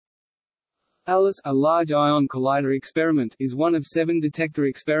ALICE, a Large Ion Collider experiment, is one of 7 detector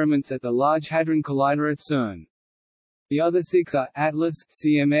experiments at the Large Hadron Collider at CERN. The other 6 are ATLAS,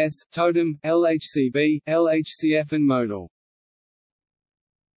 CMS, TOTEM, LHCb, LHCf and MODAL.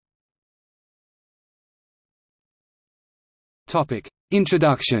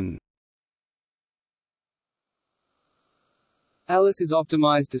 Introduction. ALICE is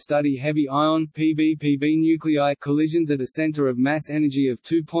optimized to study heavy ion (PbPb) nuclei collisions at a center of mass energy of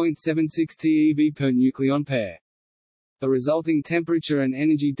 2.76 TeV per nucleon pair. The resulting temperature and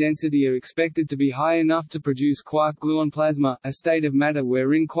energy density are expected to be high enough to produce quark-gluon plasma, a state of matter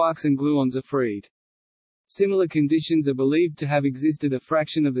wherein quarks and gluons are freed. Similar conditions are believed to have existed a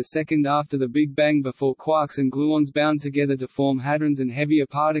fraction of a second after the Big Bang before quarks and gluons bound together to form hadrons and heavier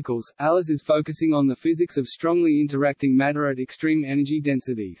particles. ALICE is focusing on the physics of strongly interacting matter at extreme energy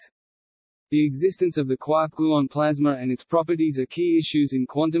densities. The existence of the quark-gluon plasma and its properties are key issues in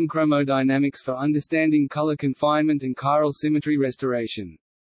quantum chromodynamics for understanding color confinement and chiral symmetry restoration.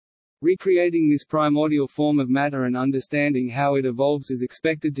 Recreating this primordial form of matter and understanding how it evolves is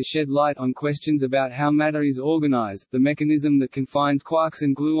expected to shed light on questions about how matter is organized, the mechanism that confines quarks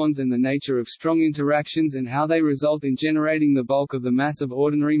and gluons, and the nature of strong interactions and how they result in generating the bulk of the mass of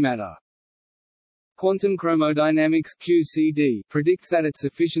ordinary matter. Quantum chromodynamics (QCD) predicts that at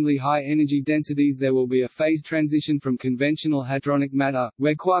sufficiently high energy densities there will be a phase transition from conventional hadronic matter,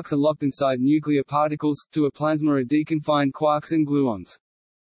 where quarks are locked inside nuclear particles, to a plasma of deconfined quarks and gluons.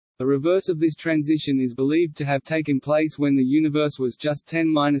 The reverse of this transition is believed to have taken place when the universe was just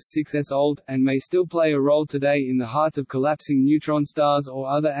 10⁻⁶s old, and may still play a role today in the hearts of collapsing neutron stars or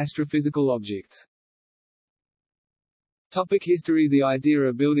other astrophysical objects. History. The idea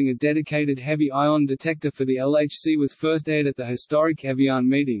of building a dedicated heavy ion detector for the LHC was first aired at the historic Evian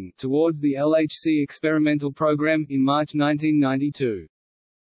meeting, towards the LHC experimental program, in March 1992.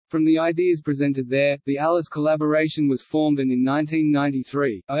 From the ideas presented there, the ALICE collaboration was formed, and in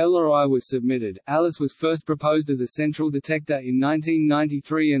 1993, a LOI was submitted. ALICE was first proposed as a central detector in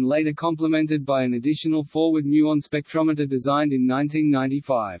 1993 and later complemented by an additional forward muon spectrometer designed in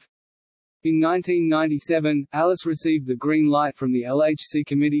 1995. In 1997, ALICE received the green light from the LHC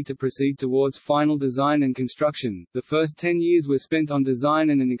committee to proceed towards final design and construction. The first 10 years were spent on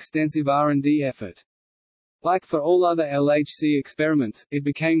design and an extensive R&D effort. Like for all other LHC experiments, it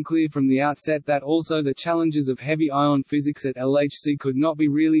became clear from the outset that also the challenges of heavy ion physics at LHC could not be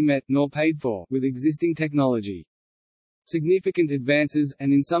really met, nor paid for, with existing technology. Significant advances,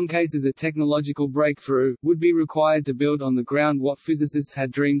 and in some cases a technological breakthrough, would be required to build on the ground what physicists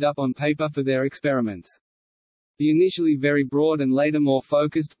had dreamed up on paper for their experiments. The initially very broad and later more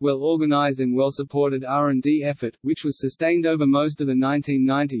focused, well-organized and well-supported R&D effort, which was sustained over most of the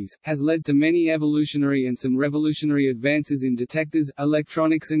 1990s, has led to many evolutionary and some revolutionary advances in detectors,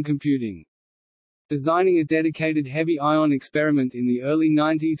 electronics and computing. Designing a dedicated heavy ion experiment in the early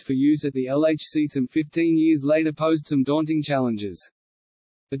 90s for use at the LHC some 15 years later posed some daunting challenges.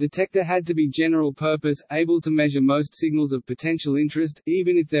 The detector had to be general purpose, able to measure most signals of potential interest,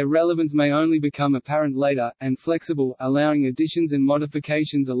 even if their relevance may only become apparent later, and flexible, allowing additions and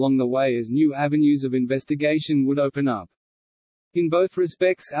modifications along the way as new avenues of investigation would open up. In both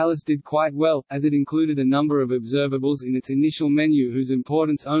respects ALICE did quite well, as it included a number of observables in its initial menu whose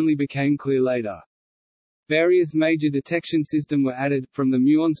importance only became clear later. Various major detection systems were added, from the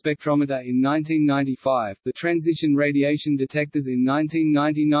Muon spectrometer in 1995, the transition radiation detectors in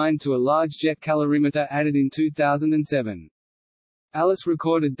 1999 to a large jet calorimeter added in 2007. ALICE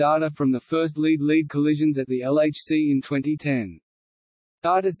recorded data from the first lead-lead collisions at the LHC in 2010.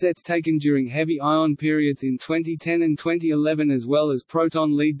 Data sets taken during heavy ion periods in 2010 and 2011 as well as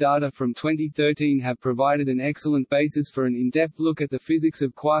proton-lead data from 2013 have provided an excellent basis for an in-depth look at the physics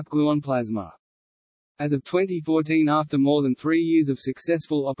of quark-gluon plasma. As of 2014, after more than 3 years of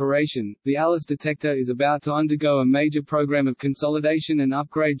successful operation, the ALICE detector is about to undergo a major program of consolidation and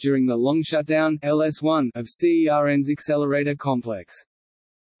upgrade during the long shutdown (LS1) of CERN's accelerator complex.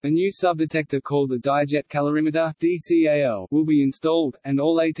 A new subdetector called the Dijet Calorimeter (DCAL) will be installed, and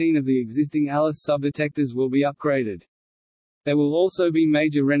all 18 of the existing ALICE subdetectors will be upgraded. There will also be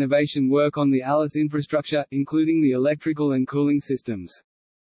major renovation work on the ALICE infrastructure, including the electrical and cooling systems.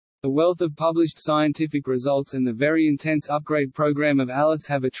 The wealth of published scientific results and the very intense upgrade program of ALICE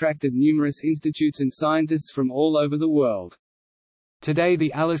have attracted numerous institutes and scientists from all over the world. Today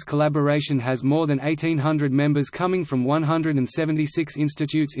the ALICE collaboration has more than 1,800 members coming from 176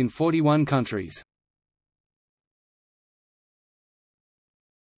 institutes in 41 countries.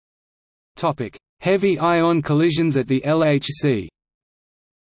 Heavy ion collisions at the LHC.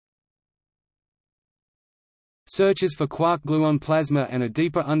 Searches for quark-gluon plasma and a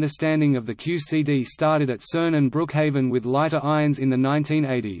deeper understanding of the QCD started at CERN and Brookhaven with lighter ions in the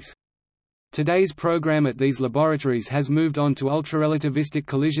 1980s. Today's program at these laboratories has moved on to ultrarelativistic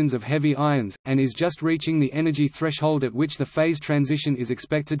collisions of heavy ions, and is just reaching the energy threshold at which the phase transition is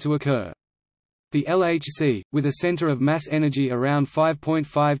expected to occur. The LHC, with a center of mass energy around 5.5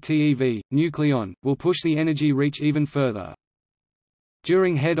 TeV, nucleon, will push the energy reach even further.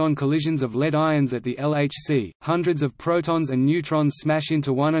 During head-on collisions of lead ions at the LHC, hundreds of protons and neutrons smash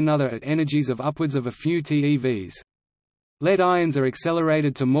into one another at energies of upwards of a few TeVs. Lead ions are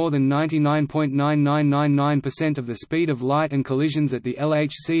accelerated to more than 99.9999% of the speed of light, and collisions at the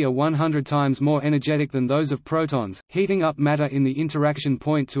LHC are 100 times more energetic than those of protons, heating up matter in the interaction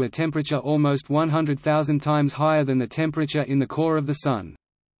point to a temperature almost 100,000 times higher than the temperature in the core of the Sun.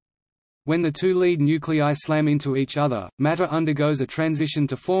 When the two lead nuclei slam into each other, matter undergoes a transition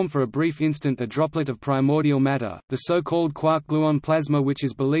to form for a brief instant a droplet of primordial matter, the so-called quark-gluon plasma, which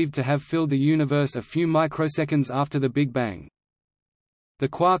is believed to have filled the universe a few microseconds after the Big Bang. The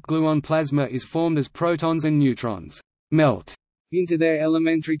quark-gluon plasma is formed as protons and neutrons melt into their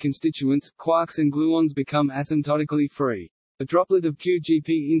elementary constituents. Quarks and gluons become asymptotically free. A droplet of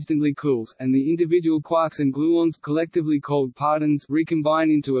QGP instantly cools, and the individual quarks and gluons, collectively called partons, recombine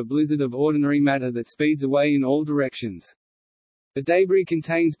into a blizzard of ordinary matter that speeds away in all directions. The debris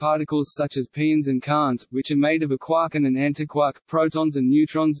contains particles such as pions and kaons, which are made of a quark and an antiquark, protons and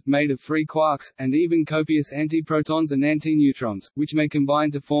neutrons, made of free quarks, and even copious antiprotons and antineutrons, which may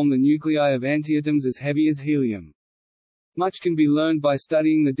combine to form the nuclei of antiatoms as heavy as helium. Much can be learned by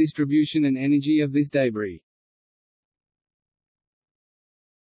studying the distribution and energy of this debris.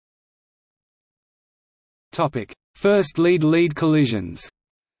 First lead-lead collisions.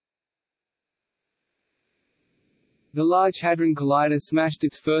 The Large Hadron Collider smashed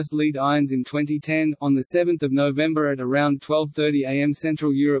its first lead ions in 2010. On 7 November at around 12:30 am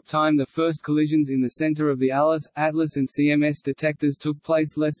Central Europe time, the first collisions in the center of the ALICE, ATLAS and CMS detectors took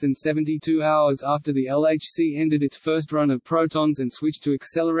place less than 72 hours after the LHC ended its first run of protons and switched to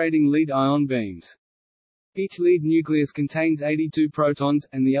accelerating lead ion beams. Each lead nucleus contains 82 protons,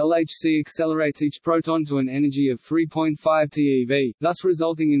 and the LHC accelerates each proton to an energy of 3.5 TeV, thus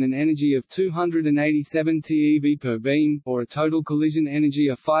resulting in an energy of 287 TeV per beam, or a total collision energy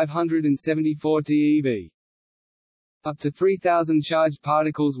of 574 TeV. Up to 3,000 charged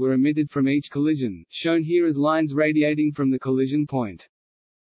particles were emitted from each collision, shown here as lines radiating from the collision point.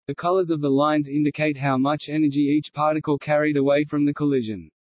 The colors of the lines indicate how much energy each particle carried away from the collision.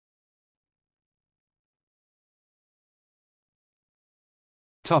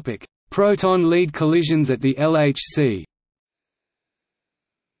 Proton-lead collisions at the LHC.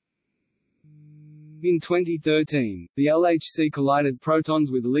 In 2013, the LHC collided protons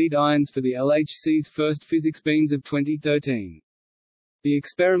with lead ions for the LHC's first physics beams of 2013. The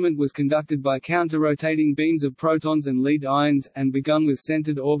experiment was conducted by counter-rotating beams of protons and lead ions, and begun with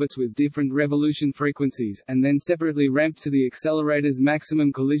centered orbits with different revolution frequencies, and then separately ramped to the accelerator's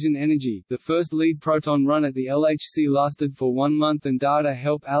maximum collision energy. The first lead proton run at the LHC lasted for 1 month, and data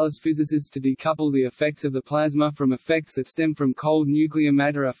help ALICE physicists to decouple the effects of the plasma from effects that stem from cold nuclear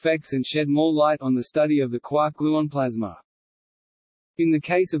matter effects and shed more light on the study of the quark-gluon plasma. In the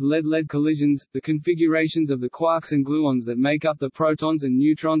case of lead-lead collisions, the configurations of the quarks and gluons that make up the protons and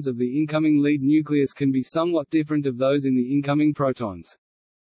neutrons of the incoming lead nucleus can be somewhat different of those in the incoming protons.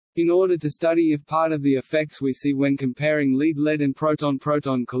 In order to study if part of the effects we see when comparing lead-lead and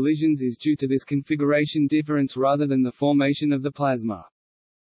proton-proton collisions is due to this configuration difference rather than the formation of the plasma.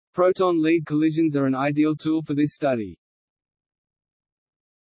 Proton-lead collisions are an ideal tool for this study.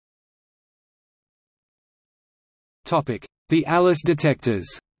 The ALICE detectors.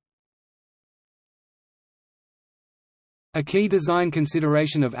 A key design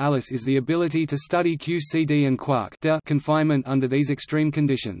consideration of ALICE is the ability to study QCD and quark confinement under these extreme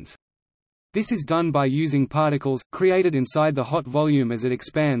conditions. This is done by using particles, created inside the hot volume as it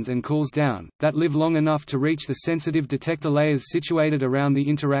expands and cools down, that live long enough to reach the sensitive detector layers situated around the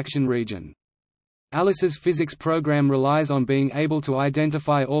interaction region. ALICE's physics program relies on being able to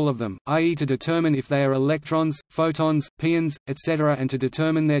identify all of them, i.e. to determine if they are electrons, photons, pions, etc., and to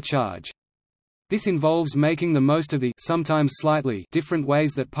determine their charge. This involves making the most of the sometimes slightly different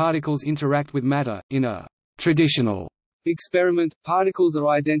ways that particles interact with matter. In a traditional experiment, particles are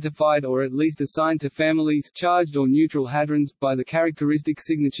identified or at least assigned to families, charged or neutral hadrons, by the characteristic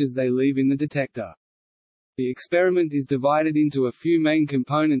signatures they leave in the detector. The experiment is divided into a few main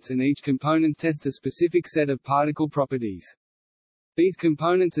components, and each component tests a specific set of particle properties. These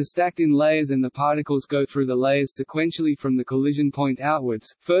components are stacked in layers and the particles go through the layers sequentially from the collision point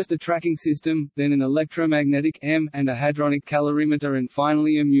outwards, first a tracking system, then an electromagnetic and a hadronic calorimeter and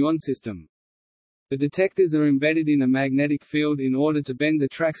finally a muon system. The detectors are embedded in a magnetic field in order to bend the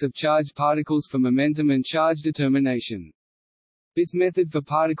tracks of charged particles for momentum and charge determination. This method for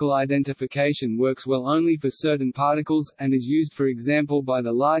particle identification works well only for certain particles, and is used for example by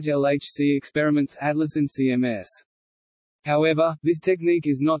the large LHC experiments ATLAS and CMS. However, this technique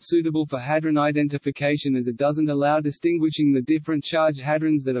is not suitable for hadron identification as it doesn't allow distinguishing the different charged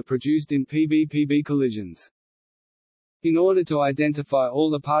hadrons that are produced in PB-PB collisions. In order to identify all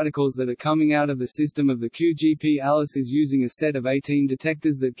the particles that are coming out of the system of the QGP, ALICE is using a set of 18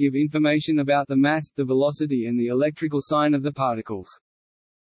 detectors that give information about the mass, the velocity and the electrical sign of the particles.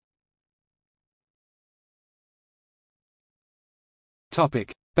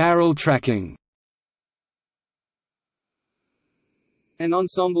 Barrel tracking. An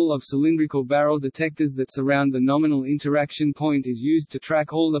ensemble of cylindrical barrel detectors that surround the nominal interaction point is used to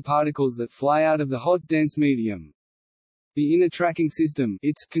track all the particles that fly out of the hot, dense medium. The inner tracking system,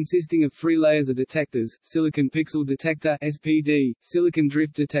 consisting of 3 layers of detectors: silicon pixel detector (SPD), silicon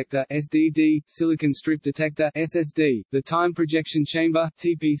drift detector (SDD), silicon strip detector (SSD), the time projection chamber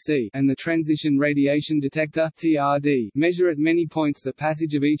 (TPC), and the transition radiation detector (TRD), measure at many points the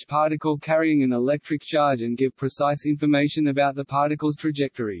passage of each particle carrying an electric charge and give precise information about the particle's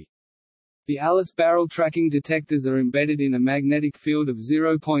trajectory. The ALICE barrel tracking detectors are embedded in a magnetic field of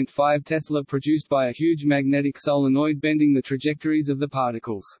 0.5 Tesla produced by a huge magnetic solenoid bending the trajectories of the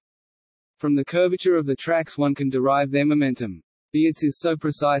particles. From the curvature of the tracks one can derive their momentum. The ITS is so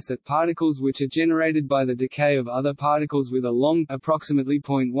precise that particles which are generated by the decay of other particles with a long, approximately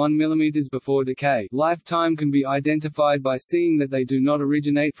 0.1 mm before decay, lifetime can be identified by seeing that they do not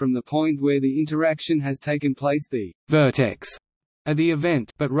originate from the point where the interaction has taken place, the vertex of the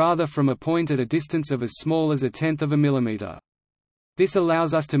event, but rather from a point at a distance of as small as 1/10 of a millimeter. This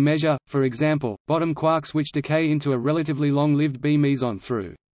allows us to measure, for example, bottom quarks which decay into a relatively long-lived B meson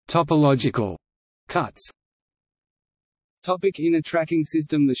through topological cuts. In a tracking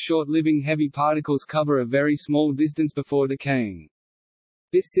system, the short-living heavy particles cover a very small distance before decaying.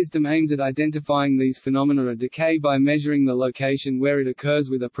 This system aims at identifying these phenomena of decay by measuring the location where it occurs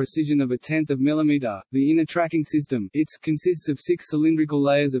with a precision of 1/10 of millimeter. The inner tracking system consists of 6 cylindrical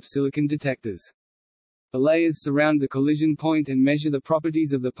layers of silicon detectors. The layers surround the collision point and measure the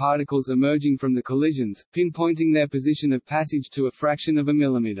properties of the particles emerging from the collisions, pinpointing their position of passage to a fraction of a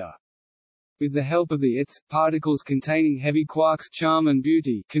millimeter. With the help of the ITS, particles containing heavy quarks, charm and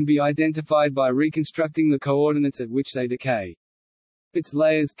beauty, can be identified by reconstructing the coordinates at which they decay. Its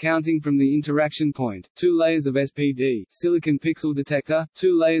layers, counting from the interaction point: 2 layers of SPD, silicon pixel detector;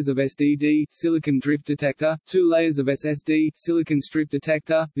 2 layers of SDD, silicon drift detector; 2 layers of SSD, silicon strip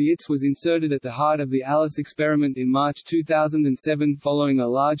detector. The ITS was inserted at the heart of the ALICE experiment in March 2007 following a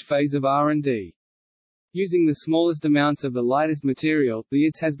large phase of R&D. Using the smallest amounts of the lightest material, the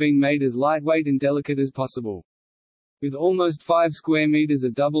ITS has been made as lightweight and delicate as possible. With almost 5 square meters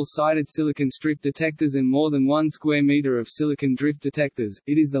of double-sided silicon strip detectors and more than 1 square meter of silicon drift detectors,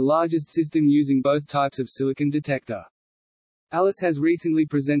 it is the largest system using both types of silicon detector. ALICE has recently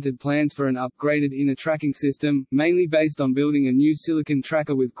presented plans for an upgraded inner tracking system, mainly based on building a new silicon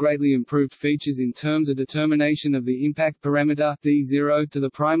tracker with greatly improved features in terms of determination of the impact parameter D0 to the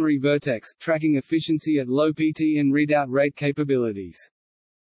primary vertex, tracking efficiency at low PT and readout rate capabilities.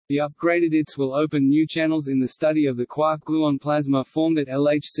 The upgraded ITS will open new channels in the study of the quark-gluon plasma formed at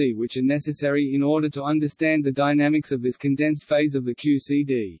LHC which are necessary in order to understand the dynamics of this condensed phase of the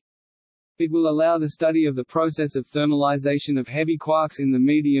QCD. It will allow the study of the process of thermalization of heavy quarks in the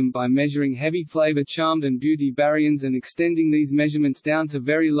medium by measuring heavy flavor charmed and beauty baryons and extending these measurements down to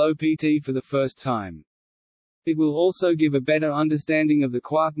very low PT for the first time. It will also give a better understanding of the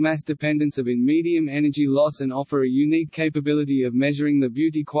quark mass dependence of in-medium energy loss and offer a unique capability of measuring the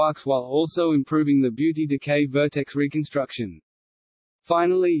beauty quarks while also improving the beauty decay vertex reconstruction.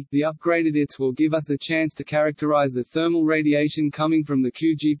 Finally, the upgraded ITS will give us the chance to characterize the thermal radiation coming from the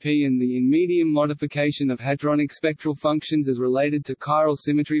QGP and the in-medium modification of hadronic spectral functions as related to chiral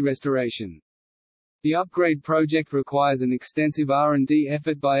symmetry restoration. The upgrade project requires an extensive R&D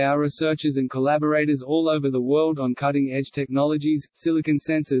effort by our researchers and collaborators all over the world on cutting-edge technologies, silicon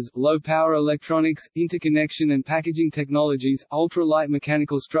sensors, low-power electronics, interconnection and packaging technologies, ultra-light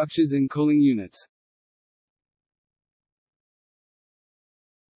mechanical structures and cooling units.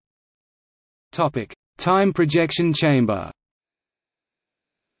 Topic: Time projection chamber.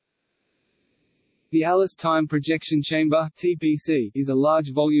 The Alice Time Projection Chamber (TPC) is a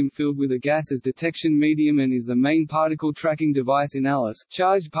large volume filled with a gas as detection medium and is the main particle tracking device in Alice.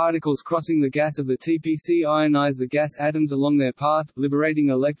 Charged particles crossing the gas of the TPC ionize the gas atoms along their path, liberating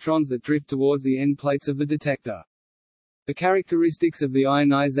electrons that drift towards the end plates of the detector. The characteristics of the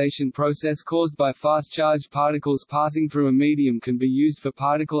ionization process caused by fast-charged particles passing through a medium can be used for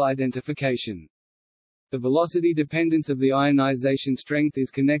particle identification. The velocity dependence of the ionization strength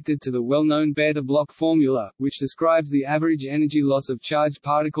is connected to the well-known Bethe-Bloch formula, which describes the average energy loss of charged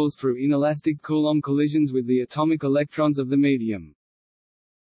particles through inelastic Coulomb collisions with the atomic electrons of the medium.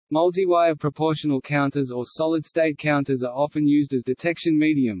 Multiwire proportional counters or solid-state counters are often used as detection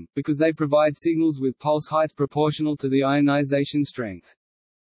medium, because they provide signals with pulse heights proportional to the ionization strength.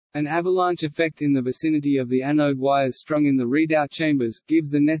 An avalanche effect in the vicinity of the anode wires strung in the readout chambers,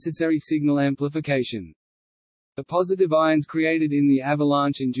 gives the necessary signal amplification. The positive ions created in the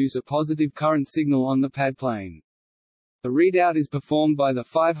avalanche induce a positive current signal on the pad plane. The readout is performed by the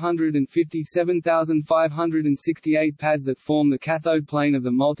 557,568 pads that form the cathode plane of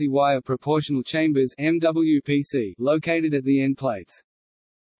the multi-wire proportional chambers (MWPC) located at the end plates.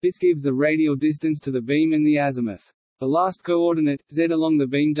 This gives the radial distance to the beam and the azimuth. The last coordinate, z along the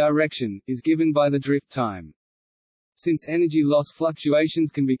beam direction, is given by the drift time. Since energy loss fluctuations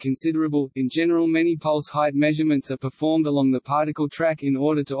can be considerable, in general many pulse height measurements are performed along the particle track in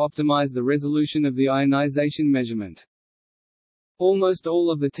order to optimize the resolution of the ionization measurement. Almost all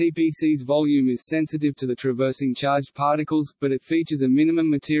of the TPC's volume is sensitive to the traversing charged particles, but it features a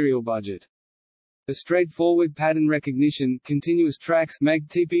minimum material budget. The straightforward pattern recognition, continuous tracks make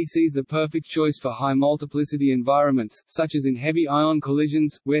TPCs the perfect choice for high multiplicity environments, such as in heavy ion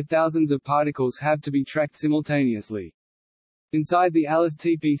collisions, where thousands of particles have to be tracked simultaneously. Inside the Alice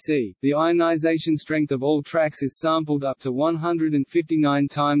TPC, the ionization strength of all tracks is sampled up to 159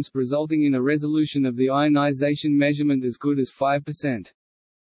 times, resulting in a resolution of the ionization measurement as good as 5%.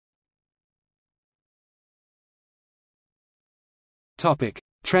 Topic: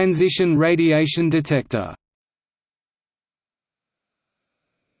 Transition radiation detector.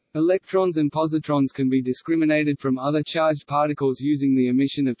 Electrons and positrons can be discriminated from other charged particles using the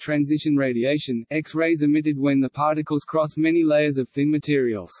emission of transition radiation, X-rays emitted when the particles cross many layers of thin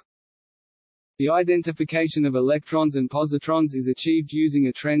materials. The identification of electrons and positrons is achieved using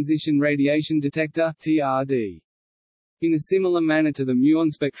a transition radiation detector (TRD). In a similar manner to the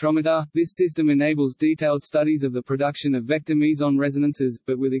Muon spectrometer, this system enables detailed studies of the production of vector meson resonances,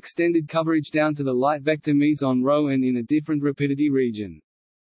 but with extended coverage down to the light vector meson row and in a different rapidity region.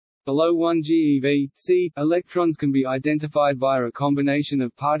 Below 1 GeV, electrons can be identified via a combination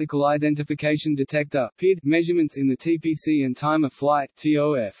of particle identification detector (PID) measurements in the TPC and time of flight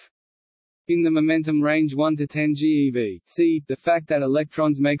 (TOF). In the momentum range 1 to 10 GeV, the fact that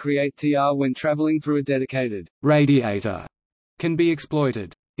electrons may create TR when traveling through a dedicated radiator can be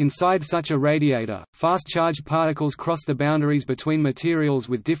exploited. Inside such a radiator, fast-charged particles cross the boundaries between materials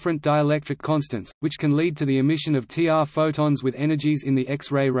with different dielectric constants, which can lead to the emission of TR photons with energies in the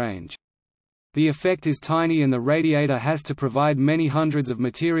X-ray range. The effect is tiny and the radiator has to provide many hundreds of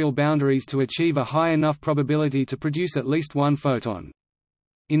material boundaries to achieve a high enough probability to produce at least one photon.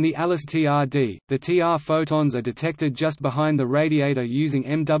 In the Alice TRD, the TR photons are detected just behind the radiator using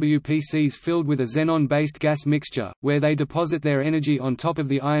MWPCs filled with a xenon-based gas mixture, where they deposit their energy on top of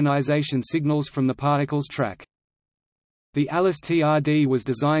the ionization signals from the particles track. The Alice TRD was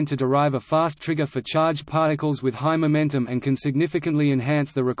designed to derive a fast trigger for charged particles with high momentum and can significantly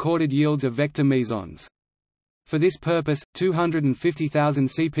enhance the recorded yields of vector mesons. For this purpose, 250,000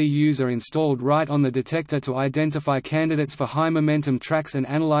 CPUs are installed right on the detector to identify candidates for high-momentum tracks and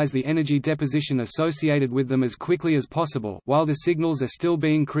analyze the energy deposition associated with them as quickly as possible, while the signals are still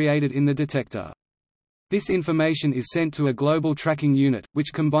being created in the detector. This information is sent to a global tracking unit,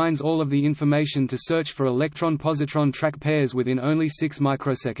 which combines all of the information to search for electron-positron track pairs within only 6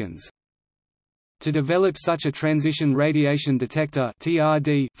 microseconds. To develop such a transition radiation detector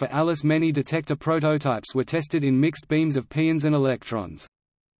 (TRD) for Alice, many detector prototypes were tested in mixed beams of pions and electrons.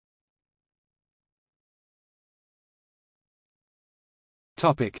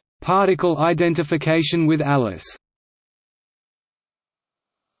 Topic: Particle identification with Alice.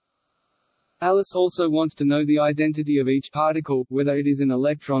 Alice also wants to know the identity of each particle, whether it is an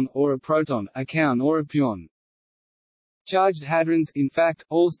electron, or a proton, a kaon or a pion. Charged hadrons, in fact,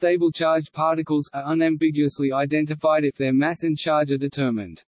 all stable charged particles, are unambiguously identified if their mass and charge are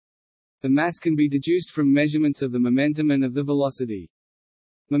determined. The mass can be deduced from measurements of the momentum and of the velocity.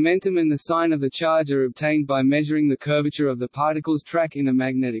 Momentum and the sign of the charge are obtained by measuring the curvature of the particle's track in a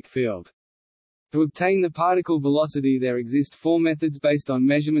magnetic field. To obtain the particle velocity there exist four methods based on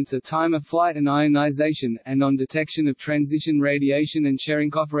measurements of time of flight and ionization, and on detection of transition radiation and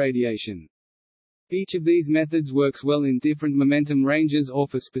Cherenkov radiation. Each of these methods works well in different momentum ranges or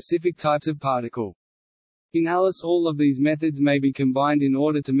for specific types of particle. In ALICE all of these methods may be combined in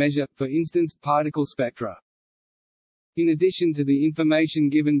order to measure, for instance, particle spectra. In addition to the information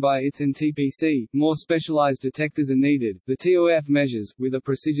given by ITS and TPC, more specialized detectors are needed. The TOF measures, with a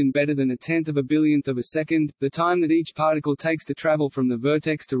precision better than a tenth of a billionth of a second, the time that each particle takes to travel from the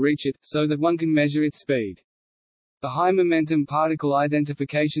vertex to reach it, so that one can measure its speed. The High Momentum Particle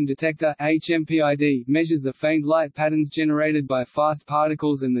Identification Detector (HMPID) measures the faint light patterns generated by fast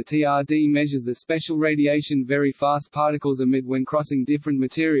particles, and the TRD measures the special radiation very fast particles emit when crossing different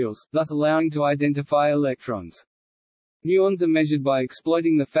materials, thus allowing to identify electrons. Muons are measured by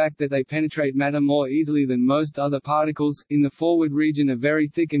exploiting the fact that they penetrate matter more easily than most other particles. In the forward region, a very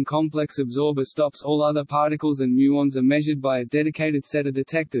thick and complex absorber stops all other particles, and muons are measured by a dedicated set of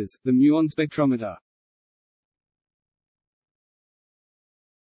detectors, the muon spectrometer.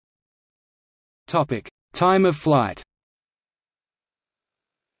 Topic: Time of flight.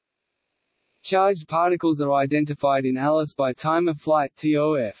 Charged particles are identified in ALICE by time of flight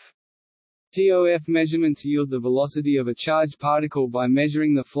 (TOF). TOF measurements yield the velocity of a charged particle by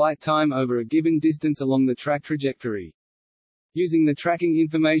measuring the flight time over a given distance along the track trajectory. Using the tracking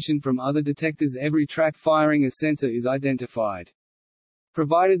information from other detectors, every track firing a sensor is identified.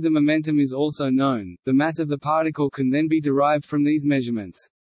 Provided the momentum is also known, the mass of the particle can then be derived from these measurements.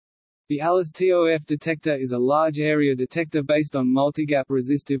 The ALICE TOF detector is a large area detector based on multi-gap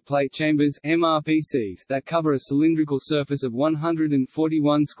resistive plate chambers (MRPCs) that cover a cylindrical surface of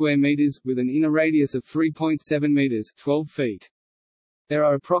 141 square meters, with an inner radius of 3.7 meters (12 feet). There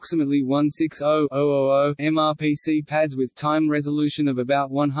are approximately 160,000 MRPC pads with time resolution of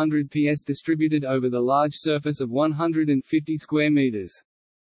about 100 ps distributed over the large surface of 150 square meters.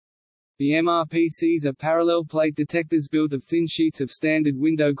 The MRPCs are parallel plate detectors built of thin sheets of standard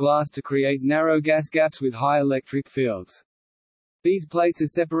window glass to create narrow gas gaps with high electric fields. These plates are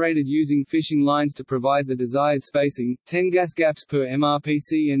separated using fishing lines to provide the desired spacing. 10 gas gaps per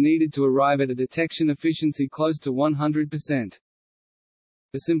MRPC are needed to arrive at a detection efficiency close to 100%.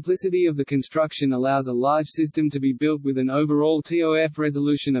 The simplicity of the construction allows a large system to be built with an overall TOF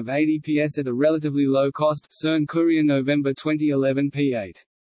resolution of 80 ps at a relatively low cost. CERN Courier, November 2011 p8.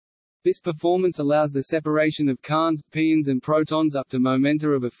 This performance allows the separation of carns, pions and protons up to momenta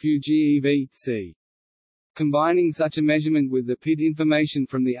of a few GeV. Combining such a measurement with the PID information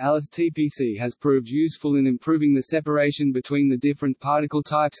from the ALICE TPC has proved useful in improving the separation between the different particle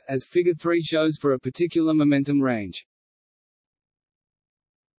types, as Figure 3 shows for a particular momentum range.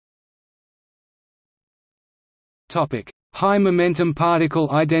 Topic: High Momentum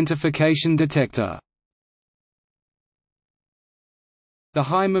Particle Identification Detector. The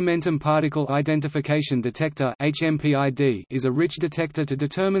High Momentum Particle Identification Detector (HMPID) is a rich detector to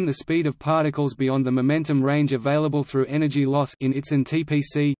determine the speed of particles beyond the momentum range available through energy loss in ITS and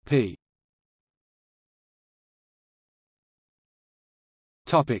TPC. P.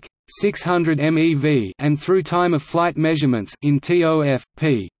 Topic: 600 MeV and through time of flight measurements in TOF.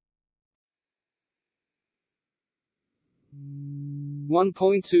 P.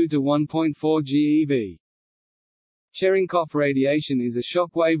 1.2 to 1.4 GeV. Cherenkov radiation is a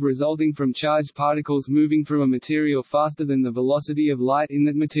shock wave resulting from charged particles moving through a material faster than the velocity of light in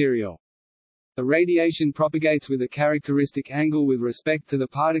that material. The radiation propagates with a characteristic angle with respect to the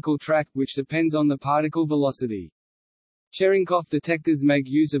particle track, which depends on the particle velocity. Cherenkov detectors make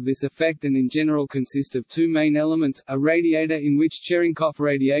use of this effect and in general consist of two main elements, a radiator in which Cherenkov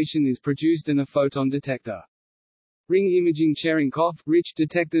radiation is produced and a photon detector. Ring imaging Cherenkov-rich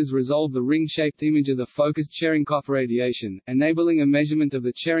detectors resolve the ring-shaped image of the focused Cherenkov radiation, enabling a measurement of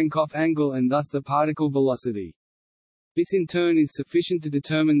the Cherenkov angle and thus the particle velocity. This in turn is sufficient to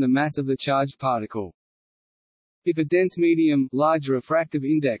determine the mass of the charged particle. If a dense medium, large refractive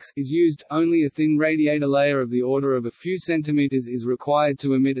index, is used, only a thin radiator layer of the order of a few centimeters is required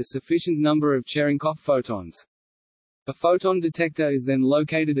to emit a sufficient number of Cherenkov photons. A photon detector is then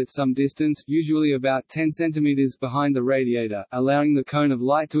located at some distance, usually about 10 cm behind the radiator, allowing the cone of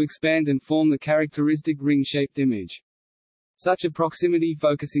light to expand and form the characteristic ring-shaped image. Such a proximity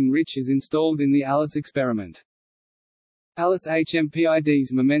focusing rich is installed in the ALICE experiment. ALICE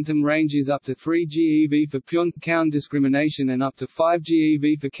HMPID's momentum range is up to 3 GeV for pion count discrimination and up to 5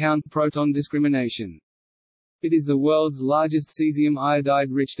 GeV for count proton discrimination. It is the world's largest cesium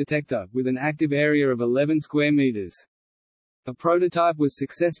iodide-rich detector, with an active area of 11 square meters. A prototype was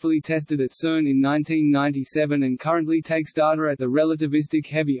successfully tested at CERN in 1997 and currently takes data at the Relativistic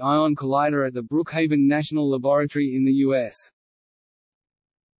Heavy Ion Collider at the Brookhaven National Laboratory in the U.S.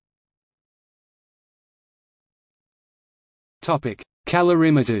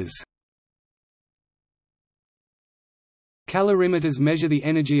 Calorimeters. Calorimeters measure the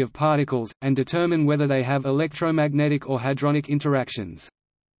energy of particles, and determine whether they have electromagnetic or hadronic interactions.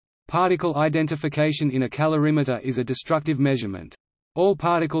 Particle identification in a calorimeter is a destructive measurement. All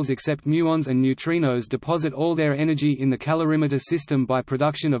particles except muons and neutrinos deposit all their energy in the calorimeter system by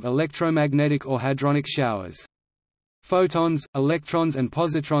production of electromagnetic or hadronic showers. Photons, electrons and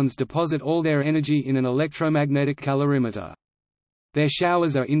positrons deposit all their energy in an electromagnetic calorimeter. Their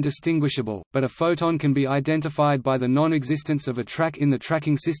showers are indistinguishable, but a photon can be identified by the non-existence of a track in the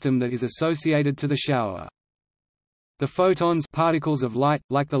tracking system that is associated to the shower. The photons, particles of light,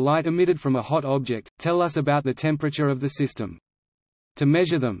 like the light emitted from a hot object, tell us about the temperature of the system. To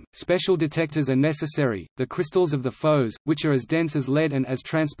measure them, special detectors are necessary. The crystals of the phos, which are as dense as lead and as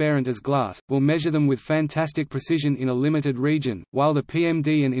transparent as glass, will measure them with fantastic precision in a limited region, while the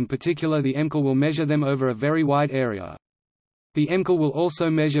PMD and in particular the EMCAL will measure them over a very wide area. The EMCAL will also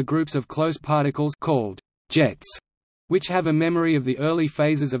measure groups of close particles called jets, which have a memory of the early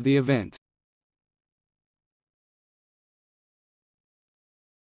phases of the event.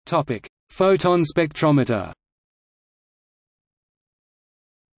 Photon spectrometer.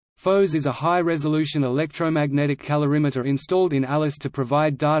 PHOS is a high-resolution electromagnetic calorimeter installed in ALICE to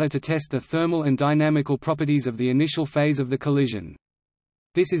provide data to test the thermal and dynamical properties of the initial phase of the collision.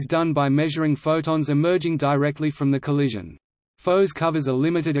 This is done by measuring photons emerging directly from the collision. PHOS covers a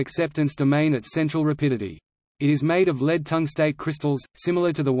limited acceptance domain at central rapidity. It is made of lead tungstate crystals,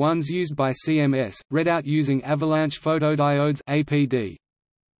 similar to the ones used by CMS, read out using avalanche photodiodes (APD).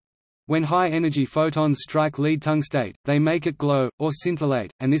 When high-energy photons strike lead tungstate, they make it glow, or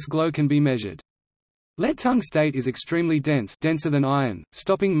scintillate, and this glow can be measured. Lead tungstate is extremely dense, denser than iron,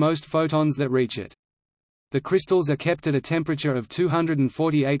 stopping most photons that reach it. The crystals are kept at a temperature of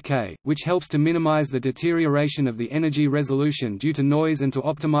 248 K, which helps to minimize the deterioration of the energy resolution due to noise and to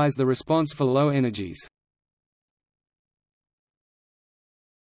optimize the response for low energies.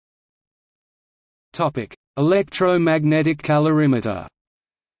 Electro-Magnetic Calorimeter.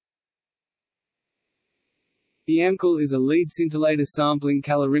 The EMCAL is a lead scintillator sampling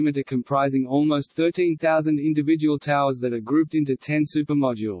calorimeter comprising almost 13,000 individual towers that are grouped into 10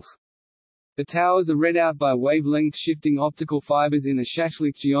 supermodules. The towers are read out by wavelength shifting optical fibers in a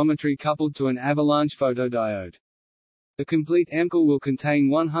Shashlik geometry coupled to an avalanche photodiode. The complete EMCAL will contain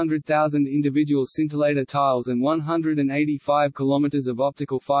 100,000 individual scintillator tiles and 185 km of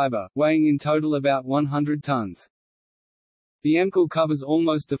optical fiber, weighing in total about 100 tons. The EMCAL covers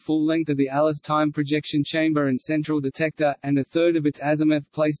almost the full length of the ALICE time projection chamber and central detector, and a third of its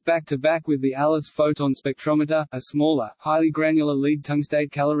azimuth placed back-to-back with the ALICE photon spectrometer, a smaller, highly granular lead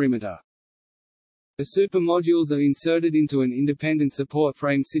tungstate calorimeter. The supermodules are inserted into an independent support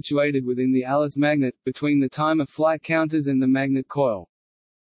frame situated within the ALICE magnet, between the time-of-flight counters and the magnet coil.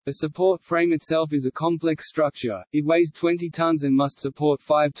 The support frame itself is a complex structure. It weighs 20 tons and must support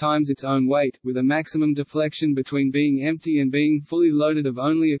 5 times its own weight, with a maximum deflection between being empty and being fully loaded of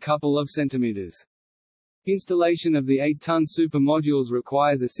only a couple of centimeters. Installation of the 8-ton supermodules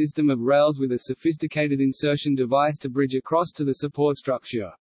requires a system of rails with a sophisticated insertion device to bridge across to the support structure.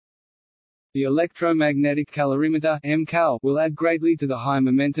 The electromagnetic calorimeter (EMCAL) will add greatly to the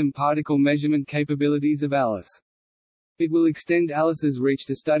high-momentum particle measurement capabilities of ALICE. It will extend ALICE's reach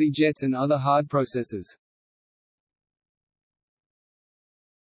to study jets and other hard processes.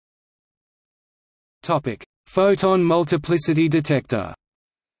 Topic: Photon multiplicity detector.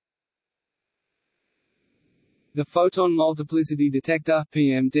 The Photon Multiplicity Detector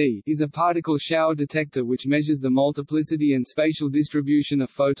 (PMD) is a particle shower detector which measures the multiplicity and spatial distribution of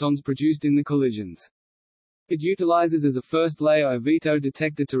photons produced in the collisions. It utilizes as a first layer a veto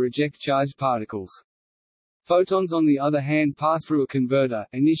detector to reject charged particles. Photons on the other hand pass through a converter,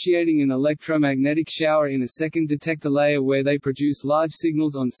 initiating an electromagnetic shower in a second detector layer where they produce large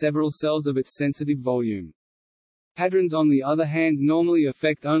signals on several cells of its sensitive volume. Hadrons on the other hand normally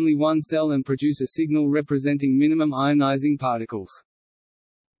affect only one cell and produce a signal representing minimum ionizing particles.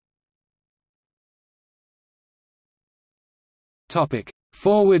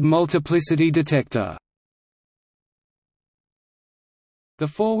 Forward multiplicity detector. The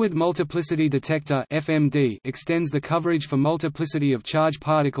forward multiplicity detector (FMD) extends the coverage for multiplicity of charge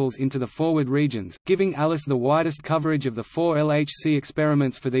particles into the forward regions, giving ALICE the widest coverage of the 4 LHC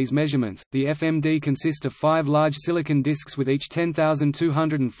experiments for these measurements. The FMD consists of 5 large silicon disks with each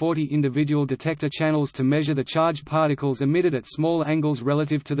 10,240 individual detector channels to measure the charged particles emitted at small angles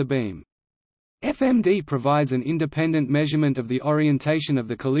relative to the beam. FMD provides an independent measurement of the orientation of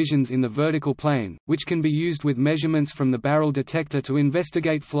the collisions in the vertical plane, which can be used with measurements from the barrel detector to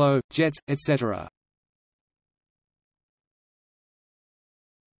investigate flow, jets, etc.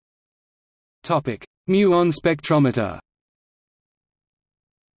 Muon spectrometer.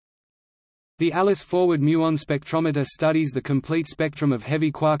 The ALICE forward muon spectrometer studies the complete spectrum of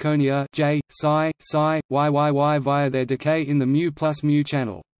heavy quarkonia J, Psi, Psi, YYY via their decay in the mu+mu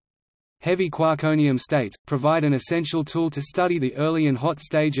channel. Heavy quarkonium states provide an essential tool to study the early and hot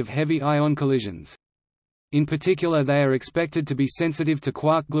stage of heavy ion collisions. In particular, they are expected to be sensitive to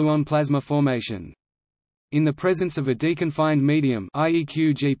quark-gluon plasma formation. In the presence of a deconfined medium i.e.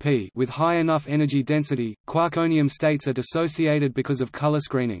 QGP with high enough energy density, quarkonium states are dissociated because of color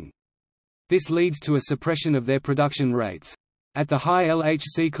screening. This leads to a suppression of their production rates. At the high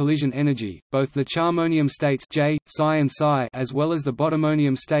LHC collision energy, both the charmonium states J, Psi and Psi as well as the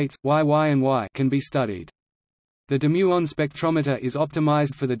bottomonium states YY and Y can be studied. The muon spectrometer is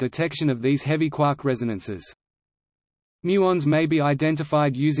optimized for the detection of these heavy quark resonances. Muons may be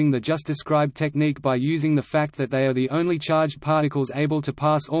identified using the just described technique by using the fact that they are the only charged particles able to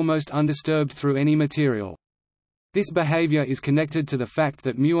pass almost undisturbed through any material. This behavior is connected to the fact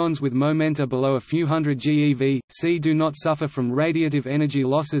that muons with momenta below a few hundred GeV/c do not suffer from radiative energy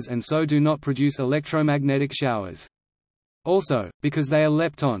losses and so do not produce electromagnetic showers. Also, because they are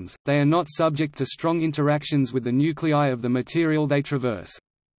leptons, they are not subject to strong interactions with the nuclei of the material they traverse.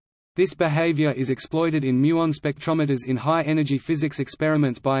 This behavior is exploited in muon spectrometers in high-energy physics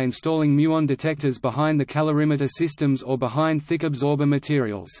experiments by installing muon detectors behind the calorimeter systems or behind thick absorber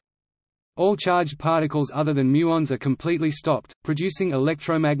materials. All charged particles other than muons are completely stopped, producing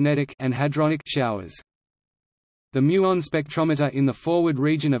electromagnetic and hadronic showers. The muon spectrometer in the forward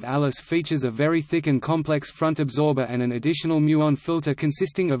region of ALICE features a very thick and complex front absorber and an additional muon filter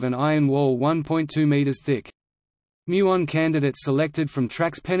consisting of an iron wall 1.2 meters thick. Muon candidates selected from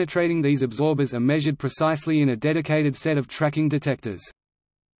tracks penetrating these absorbers are measured precisely in a dedicated set of tracking detectors.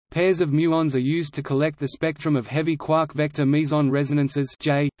 Pairs of muons are used to collect the spectrum of heavy quark vector meson resonances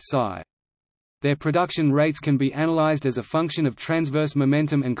J, Psi. Their production rates can be analyzed as a function of transverse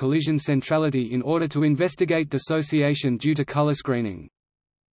momentum and collision centrality in order to investigate dissociation due to color screening.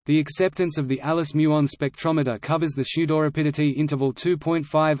 The acceptance of the ALICE muon spectrometer covers the pseudorapidity interval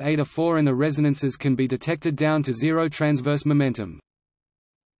 2.58 and the resonances can be detected down to zero transverse momentum.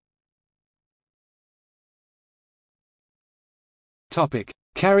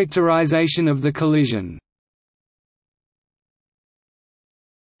 Characterization of the collision.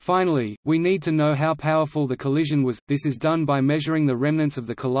 Finally, we need to know how powerful the collision was. This is done by measuring the remnants of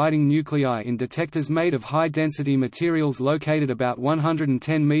the colliding nuclei in detectors made of high-density materials located about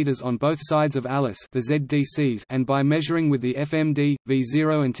 110 meters on both sides of ALICE, the ZDCs, and by measuring with the FMD,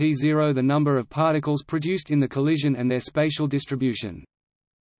 V0 and T0 the number of particles produced in the collision and their spatial distribution.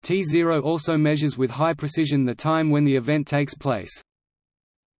 T0 also measures with high precision the time when the event takes place.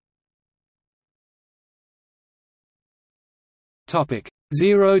 Topic: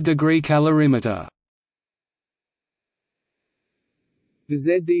 0-degree calorimeter. The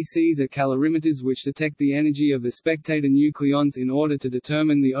ZDCs are calorimeters which detect the energy of the spectator nucleons in order to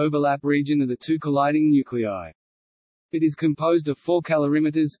determine the overlap region of the two colliding nuclei. It is composed of 4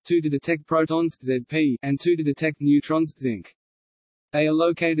 calorimeters, 2 to detect protons ZP, and 2 to detect neutrons zinc. They are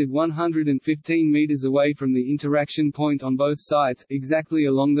located 115 meters away from the interaction point on both sides, exactly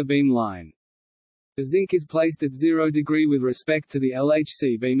along the beam line. The zinc is placed at 0 degree with respect to the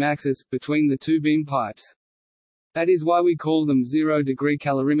LHC beam axis, between the two beam pipes. That is why we call them 0-degree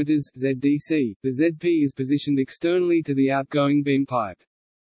calorimeters ZDC. The ZP is positioned externally to the outgoing beam pipe.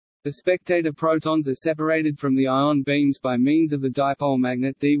 The spectator protons are separated from the ion beams by means of the dipole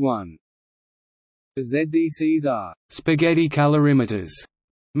magnet D1. The ZDCs are spaghetti calorimeters,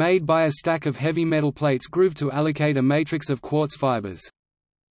 made by a stack of heavy metal plates grooved to allocate a matrix of quartz fibers.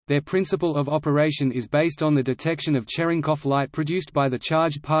 Their principle of operation is based on the detection of Cherenkov light produced by the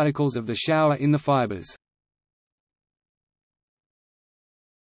charged particles of the shower in the fibers.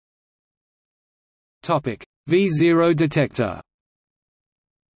 V0 detector.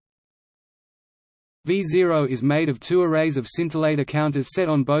 V0 is made of 2 arrays of scintillator counters set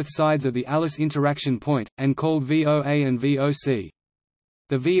on both sides of the ALICE interaction point, and called VOA and VOC.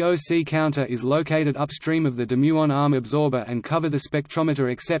 The VOC counter is located upstream of the Muon arm absorber and cover the spectrometer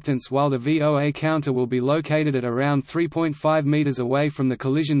acceptance, while the VOA counter will be located at around 3.5 meters away from the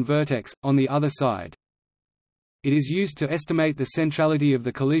collision vertex, on the other side. It is used to estimate the centrality of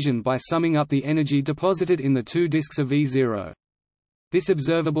the collision by summing up the energy deposited in the two disks of V0. This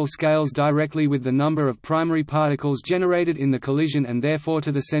observable scales directly with the number of primary particles generated in the collision and therefore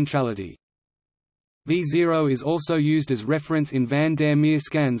to the centrality. V0 is also used as reference in van der Meer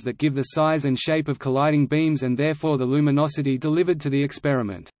scans that give the size and shape of colliding beams and therefore the luminosity delivered to the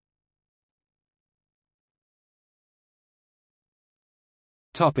experiment.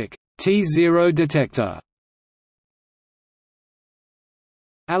 T0 detector.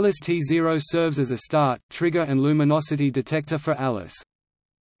 ALICE T0 serves as a start, trigger and luminosity detector for ALICE.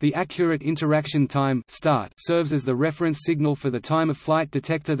 The accurate interaction time start serves as the reference signal for the time of flight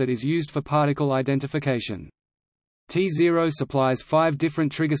detector that is used for particle identification. T0 supplies 5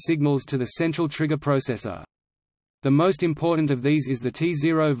 different trigger signals to the central trigger processor. The most important of these is the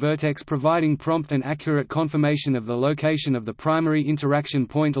T0 vertex, providing prompt and accurate confirmation of the location of the primary interaction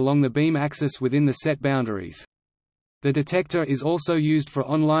point along the beam axis within the set boundaries. The detector is also used for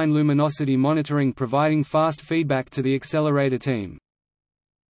online luminosity monitoring, providing fast feedback to the accelerator team.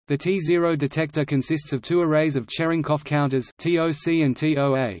 The T0 detector consists of 2 arrays of Cherenkov counters TOC and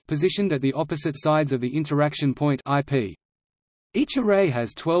TOA positioned at the opposite sides of the interaction point IP. Each array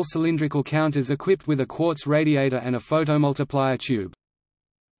has 12 cylindrical counters equipped with a quartz radiator and a photomultiplier tube.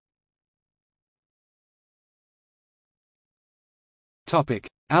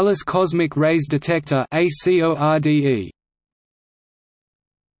 ALICE Cosmic Rays Detector ACORDE.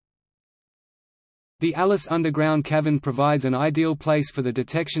 The ALICE underground cavern provides an ideal place for the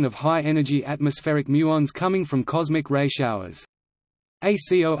detection of high-energy atmospheric muons coming from cosmic ray showers.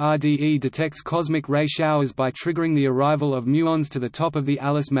 ACORDE detects cosmic ray showers by triggering the arrival of muons to the top of the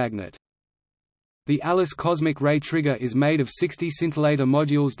ALICE magnet. The ALICE cosmic ray trigger is made of 60 scintillator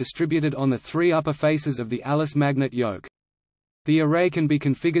modules distributed on the 3 upper faces of the ALICE magnet yoke. The array can be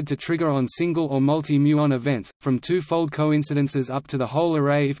configured to trigger on single or multi-muon events, from 2-fold coincidences up to the whole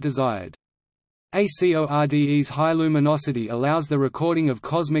array if desired. ACORDE's high luminosity allows the recording of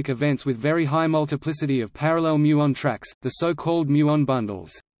cosmic events with very high multiplicity of parallel muon tracks, the so-called muon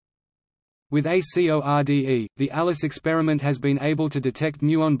bundles. With ACORDE, the ALICE experiment has been able to detect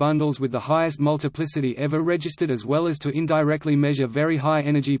muon bundles with the highest multiplicity ever registered, as well as to indirectly measure very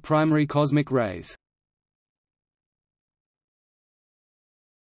high-energy primary cosmic rays.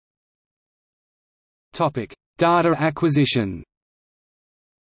 Data acquisition.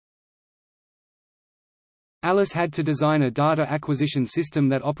 ALICE had to design a data acquisition system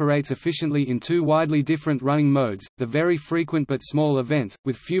that operates efficiently in 2 widely different running modes, the very frequent but small events,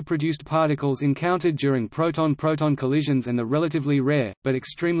 with few produced particles encountered during proton-proton collisions, and the relatively rare, but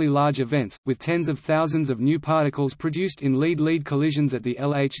extremely large events, with tens of thousands of new particles produced in lead-lead collisions at the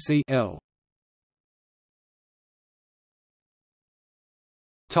LHC L.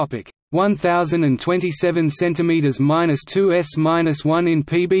 1027 cm-2s-1 in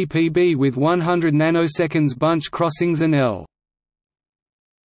ppb with 100 nanoseconds bunch crossings and L.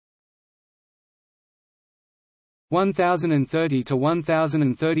 1030 to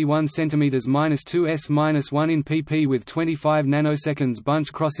 1031 cm-2s-1 in pp with 25 nanoseconds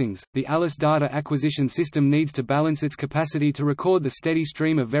bunch crossings. The ALICE data acquisition system needs to balance its capacity to record the steady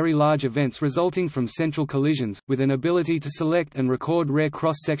stream of very large events resulting from central collisions, with an ability to select and record rare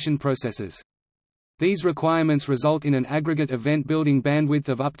cross-section processes. These requirements result in an aggregate event building bandwidth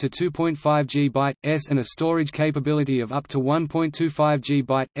of up to 2.5 GB/s and a storage capability of up to 1.25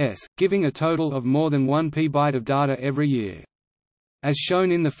 GB/s, giving a total of more than 1 PB of data every year. As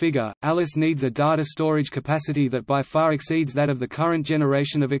shown in the figure, ALICE needs a data storage capacity that by far exceeds that of the current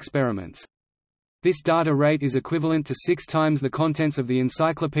generation of experiments. This data rate is equivalent to 6 times the contents of the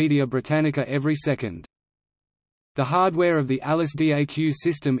Encyclopaedia Britannica every second. The hardware of the ALICE DAQ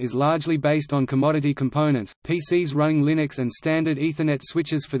system is largely based on commodity components, PCs running Linux and standard Ethernet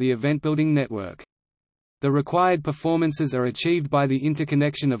switches for the event-building network. The required performances are achieved by the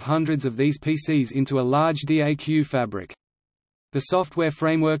interconnection of hundreds of these PCs into a large DAQ fabric. The software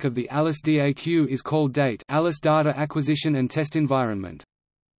framework of the ALICE DAQ is called DATE, ALICE Data Acquisition and Test Environment.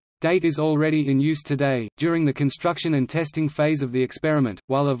 DATE is already in use today, during the construction and testing phase of the experiment,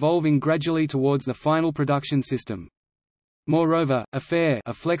 while evolving gradually towards the final production system. Moreover, AFAIR,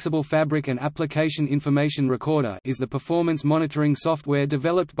 a flexible fabric and application information recorder, is the performance monitoring software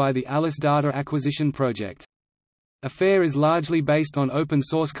developed by the ALICE Data Acquisition Project. AFFAIR is largely based on open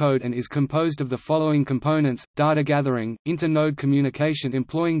source code and is composed of the following components: data gathering, inter-node communication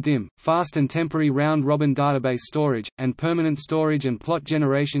employing DIM, fast and temporary round-robin database storage, and permanent storage and plot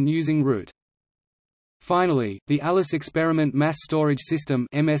generation using root. Finally, the ALICE Experiment Mass Storage System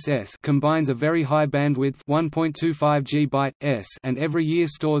 (MSS) combines a very high bandwidth 1.25 GB/s and every year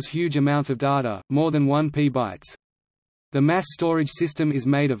stores huge amounts of data, more than 1 PB. The mass storage system is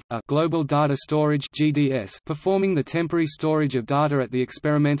made of a global data storage (GDS) performing the temporary storage of data at the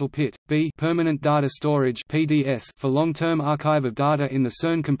experimental pit, b permanent data storage (PDS) for long-term archive of data in the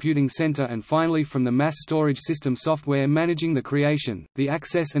CERN Computing Center, and finally from the mass storage system software managing the creation, the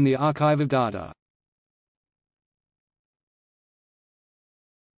access and the archive of data.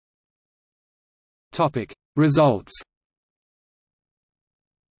 Topic: Results.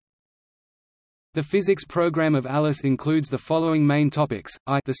 The physics program of ALICE includes the following main topics: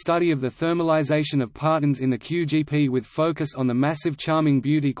 the study of the thermalization of partons in the QGP with focus on the massive charming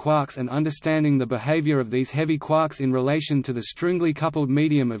beauty quarks and understanding the behavior of these heavy quarks in relation to the strongly coupled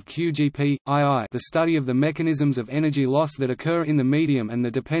medium of QGP, the study of the mechanisms of energy loss that occur in the medium and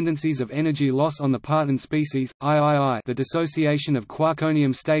the dependencies of energy loss on the parton species, the dissociation of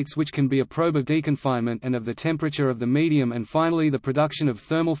quarkonium states which can be a probe of deconfinement and of the temperature of the medium, and finally the production of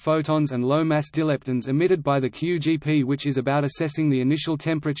thermal photons and low-mass leptons emitted by the QGP, which is about assessing the initial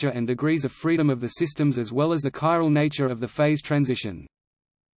temperature and degrees of freedom of the systems as well as the chiral nature of the phase transition.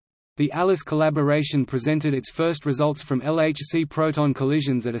 The ALICE collaboration presented its first results from LHC proton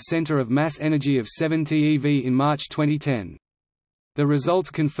collisions at a center of mass energy of 7 TeV in March 2010. The results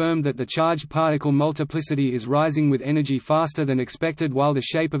confirmed that the charged particle multiplicity is rising with energy faster than expected, while the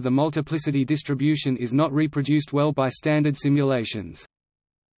shape of the multiplicity distribution is not reproduced well by standard simulations.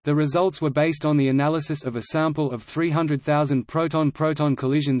 The results were based on the analysis of a sample of 300,000 proton-proton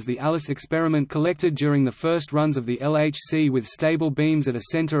collisions the ALICE experiment collected during the first runs of the LHC with stable beams at a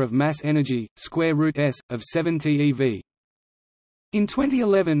center of mass energy, √s, of 7 TeV. In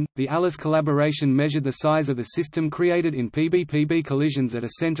 2011, the ALICE collaboration measured the size of the system created in PB-PB collisions at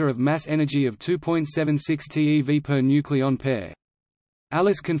a center of mass energy of 2.76 TeV per nucleon pair.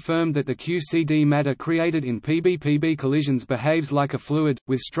 ALICE confirmed that the QCD matter created in PB-PB collisions behaves like a fluid,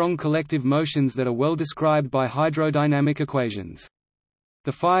 with strong collective motions that are well described by hydrodynamic equations.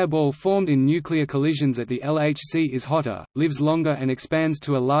 The fireball formed in nuclear collisions at the LHC is hotter, lives longer and expands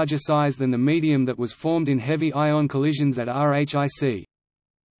to a larger size than the medium that was formed in heavy ion collisions at RHIC.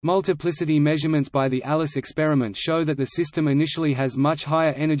 Multiplicity measurements by the ALICE experiment show that the system initially has much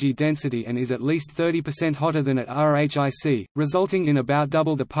higher energy density and is at least 30% hotter than at RHIC, resulting in about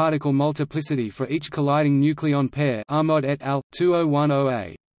double the particle multiplicity for each colliding nucleon pair. Ahmad et al.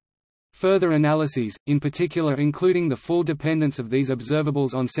 2010a. Further analyses, in particular including the full dependence of these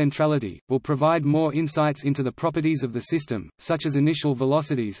observables on centrality, will provide more insights into the properties of the system, such as initial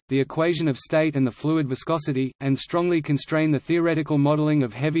velocities, the equation of state and the fluid viscosity, and strongly constrain the theoretical modeling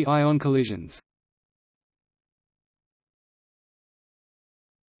of heavy ion collisions.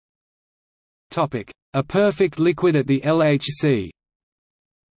 A perfect liquid at the LHC.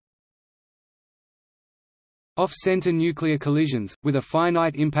 Off-center nuclear collisions, with a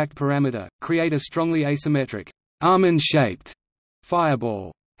finite impact parameter, create a strongly asymmetric, almond-shaped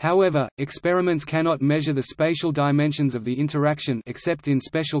fireball. However, experiments cannot measure the spatial dimensions of the interaction except in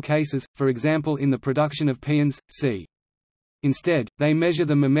special cases, for example in the production of pions, c. Instead, they measure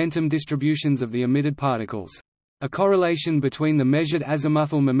the momentum distributions of the emitted particles. A correlation between the measured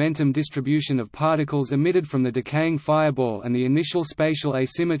azimuthal momentum distribution of particles emitted from the decaying fireball and the initial spatial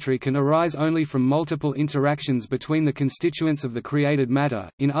asymmetry can arise only from multiple interactions between the constituents of the created matter.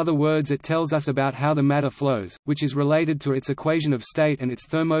 In other words, it tells us about how the matter flows, which is related to its equation of state and its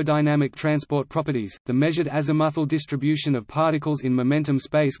thermodynamic transport properties. The measured azimuthal distribution of particles in momentum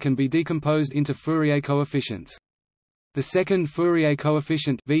space can be decomposed into Fourier coefficients. The second Fourier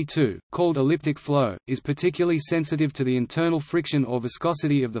coefficient V2, called elliptic flow, is particularly sensitive to the internal friction or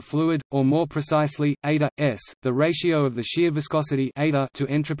viscosity of the fluid, or more precisely, eta s, the ratio of the shear viscosity eta to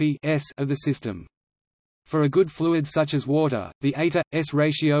entropy s of the system. For a good fluid such as water, the eta s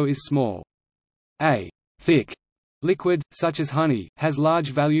ratio is small. A thick liquid, such as honey, has large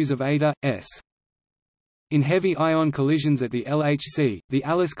values of eta s. In heavy ion collisions at the LHC, the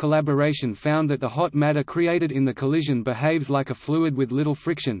ALICE collaboration found that the hot matter created in the collision behaves like a fluid with little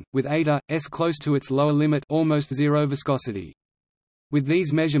friction, with eta s close to its lower limit, almost zero viscosity. With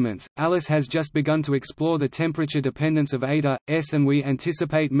these measurements, ALICE has just begun to explore the temperature dependence of eta s, and we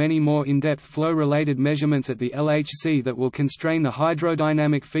anticipate many more in-depth flow-related measurements at the LHC that will constrain the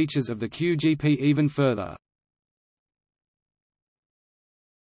hydrodynamic features of the QGP even further.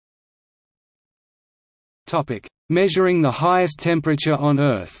 measuring the highest temperature on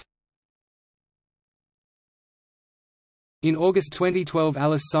Earth. In August 2012,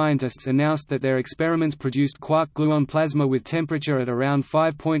 ALICE scientists announced that their experiments produced quark-gluon plasma with temperature at around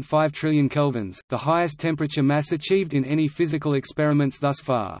 5.5 trillion kelvins, the highest temperature mass achieved in any physical experiments thus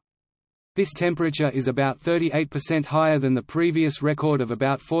far. This temperature is about 38% higher than the previous record of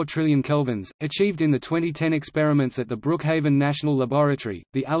about 4 trillion kelvins, achieved in the 2010 experiments at the Brookhaven National Laboratory.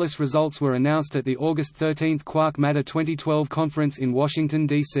 The ALICE results were announced at the August 13 Quark Matter 2012 conference in Washington,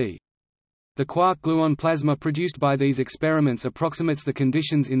 D.C. The quark-gluon plasma produced by these experiments approximates the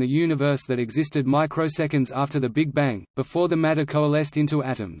conditions in the universe that existed microseconds after the Big Bang, before the matter coalesced into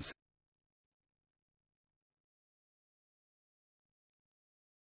atoms.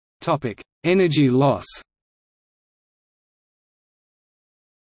 Energy loss.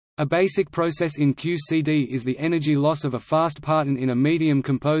 A basic process in QCD is the energy loss of a fast parton in a medium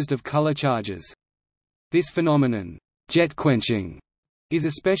composed of color charges. This phenomenon, jet quenching, is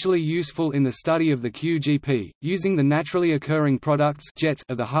especially useful in the study of the QGP, using the naturally occurring products jets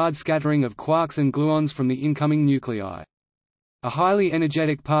of the hard scattering of quarks and gluons from the incoming nuclei. A highly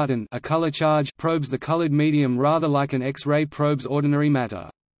energetic parton, a color charge, probes the colored medium rather like an X-ray probes ordinary matter.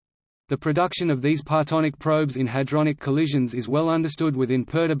 The production of these partonic probes in hadronic collisions is well understood within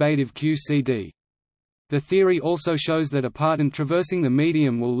perturbative QCD. The theory also shows that a parton traversing the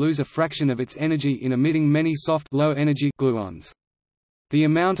medium will lose a fraction of its energy in emitting many soft, low-energy gluons. The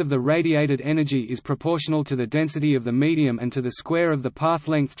amount of the radiated energy is proportional to the density of the medium and to the square of the path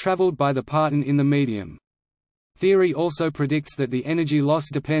length traveled by the parton in the medium. Theory also predicts that the energy loss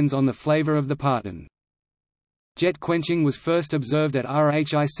depends on the flavor of the parton. Jet quenching was first observed at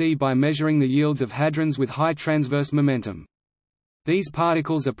RHIC by measuring the yields of hadrons with high transverse momentum. These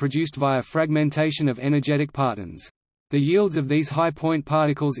particles are produced via fragmentation of energetic partons. The yields of these high-point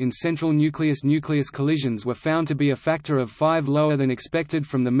particles in central nucleus-nucleus collisions were found to be a factor of 5 lower than expected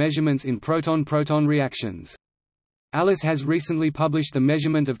from the measurements in proton-proton reactions. ALICE has recently published the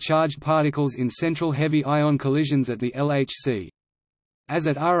measurement of charged particles in central heavy ion collisions at the LHC. As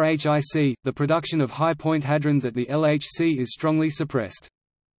at RHIC, the production of high-point hadrons at the LHC is strongly suppressed.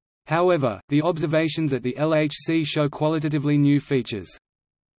 However, the observations at the LHC show qualitatively new features.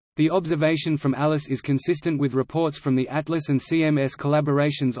 The observation from ALICE is consistent with reports from the ATLAS and CMS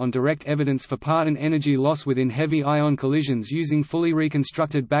collaborations on direct evidence for parton energy loss within heavy ion collisions using fully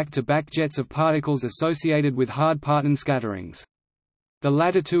reconstructed back-to-back jets of particles associated with hard parton scatterings. The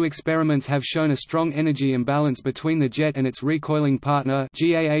latter two experiments have shown a strong energy imbalance between the jet and its recoiling partner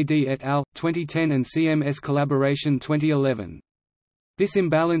GAAD et al. 2010 and CMS collaboration 2011. This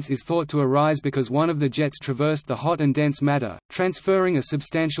imbalance is thought to arise because one of the jets traversed the hot and dense matter, transferring a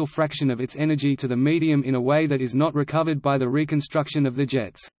substantial fraction of its energy to the medium in a way that is not recovered by the reconstruction of the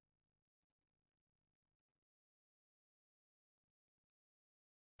jets.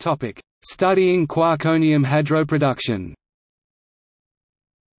 Studying quarkonium hadroproduction.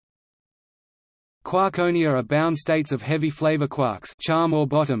 Quarkonia are bound states of heavy flavor quarks, charm or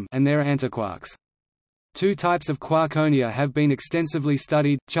bottom, and their antiquarks. Two types of quarkonia have been extensively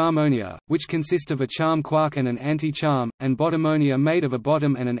studied, charmonia, which consist of a charm quark and an anti-charm, and bottomonia made of a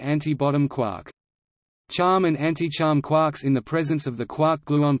bottom and an anti-bottom quark. Charm and anti-charm quarks in the presence of the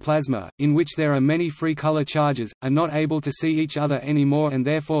quark-gluon plasma, in which there are many free color charges, are not able to see each other anymore and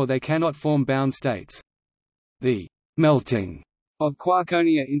therefore they cannot form bound states. The melting of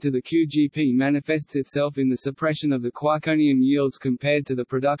quarkonia into the QGP manifests itself in the suppression of the quarkonium yields compared to the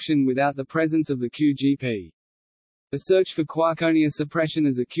production without the presence of the QGP. The search for quarkonia suppression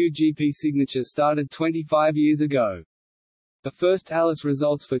as a QGP signature started 25 years ago. The first ALICE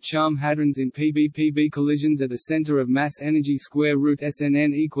results for charm hadrons in PB-PB collisions at a center of mass energy square root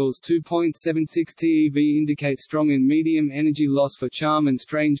SNN equals 2.76 TeV indicate strong and medium energy loss for charm and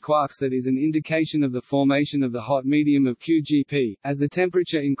strange quarks that is an indication of the formation of the hot medium of QGP. As the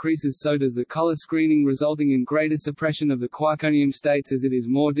temperature increases so does the color screening, resulting in greater suppression of the quarkonium states as it is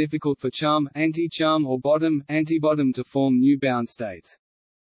more difficult for charm, anti-charm or bottom, anti-bottom to form new bound states.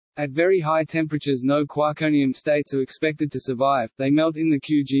 At very high temperatures no quarkonium states are expected to survive, they melt in the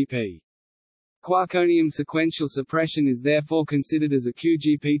QGP. Quarkonium sequential suppression is therefore considered as a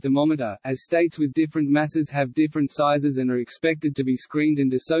QGP thermometer, as states with different masses have different sizes and are expected to be screened and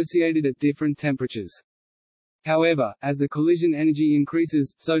dissociated at different temperatures. However, as the collision energy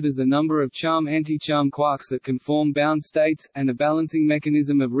increases, so does the number of charm-anti-charm quarks that can form bound states, and a balancing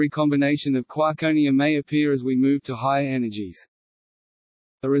mechanism of recombination of quarkonia may appear as we move to higher energies.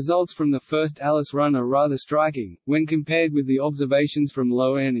 The results from the first ALICE run are rather striking, when compared with the observations from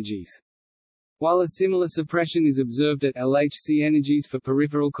lower energies. While a similar suppression is observed at LHC energies for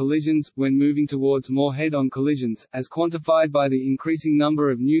peripheral collisions, when moving towards more head-on collisions, as quantified by the increasing number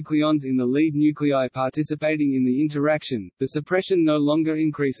of nucleons in the lead nuclei participating in the interaction, the suppression no longer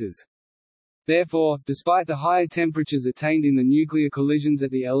increases. Therefore, despite the higher temperatures attained in the nuclear collisions at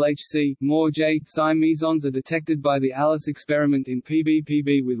the LHC, more J-psi mesons are detected by the ALICE experiment in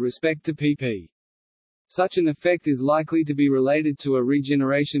PBPB with respect to PP. Such an effect is likely to be related to a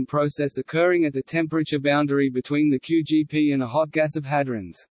regeneration process occurring at the temperature boundary between the QGP and a hot gas of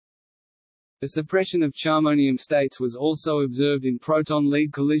hadrons. The suppression of charmonium states was also observed in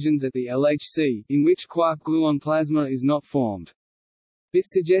proton-lead collisions at the LHC, in which quark-gluon plasma is not formed. This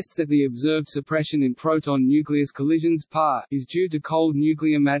suggests that the observed suppression in proton-nucleus collisions (PAR) is due to cold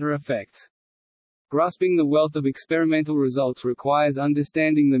nuclear matter effects. Grasping the wealth of experimental results requires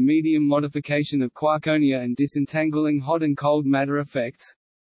understanding the medium modification of quarkonia and disentangling hot and cold matter effects.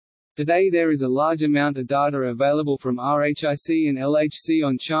 Today there is a large amount of data available from RHIC and LHC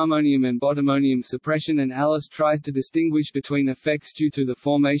on charmonium and bottomonium suppression, and ALICE tries to distinguish between effects due to the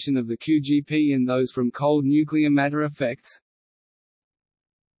formation of the QGP and those from cold nuclear matter effects.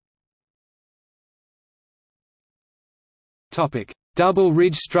 Double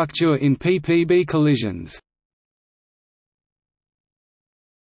ridge structure in PPB collisions.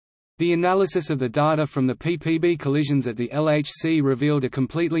 The analysis of the data from the PPB collisions at the LHC revealed a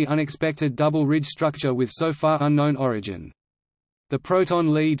completely unexpected double ridge structure with so far unknown origin. The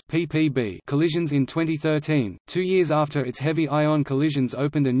Proton-lead collisions in 2013, 2 years after its heavy ion collisions,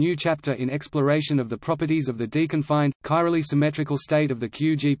 opened a new chapter in exploration of the properties of the deconfined, chirally symmetrical state of the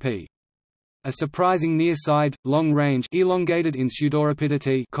QGP. A surprising near-side, long-range elongated in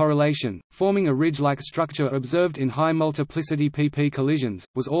pseudorapidity correlation, forming a ridge-like structure observed in high-multiplicity PP collisions,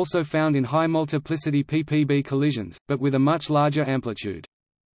 was also found in high-multiplicity PPB collisions, but with a much larger amplitude.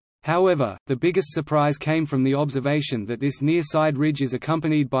 However, the biggest surprise came from the observation that this near-side ridge is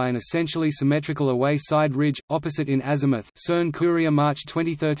accompanied by an essentially symmetrical away-side ridge, opposite in azimuth. CERN Courier, March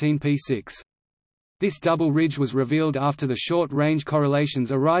 2013, p6. This double ridge was revealed after the short-range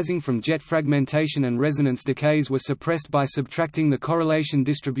correlations arising from jet fragmentation and resonance decays were suppressed by subtracting the correlation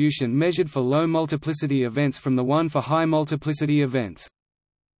distribution measured for low-multiplicity events from the one for high-multiplicity events.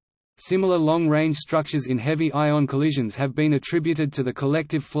 Similar long-range structures in heavy ion collisions have been attributed to the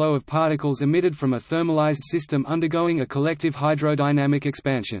collective flow of particles emitted from a thermalized system undergoing a collective hydrodynamic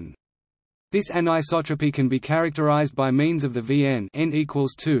expansion. This anisotropy can be characterized by means of the Vn n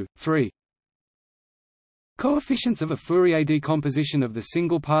equals 2, 3 coefficients of a Fourier decomposition of the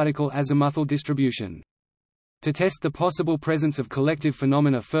single-particle azimuthal distribution. To test the possible presence of collective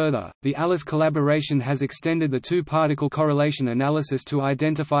phenomena further, the ALICE collaboration has extended the two-particle correlation analysis to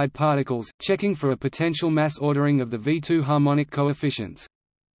identified particles, checking for a potential mass ordering of the V2 harmonic coefficients.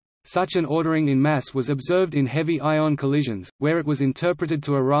 Such an ordering in mass was observed in heavy ion collisions, where it was interpreted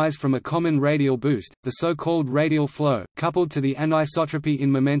to arise from a common radial boost, the so-called radial flow, coupled to the anisotropy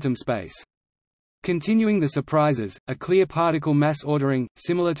in momentum space. Continuing the surprises, a clear particle mass ordering,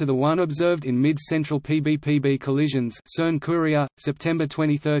 similar to the one observed in mid-central PBPB collisions CERN Courier, September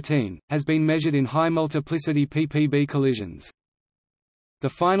 2013, has been measured in high-multiplicity PPB collisions. The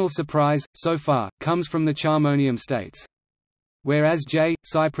final surprise, so far, comes from the charmonium states. Whereas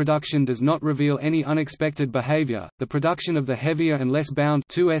J-psi production does not reveal any unexpected behavior, the production of the heavier and less bound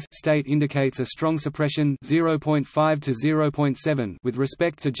 2s state indicates a strong suppression 0.5 to 0.7 with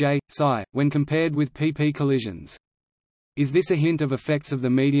respect to J-psi, when compared with PP collisions. Is this a hint of effects of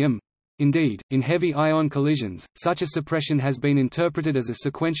the medium? Indeed, in heavy ion collisions, such a suppression has been interpreted as a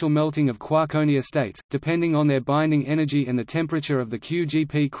sequential melting of quarkonia states, depending on their binding energy and the temperature of the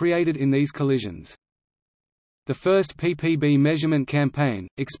QGP created in these collisions. The first PPB measurement campaign,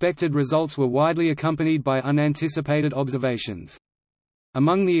 expected results were widely accompanied by unanticipated observations.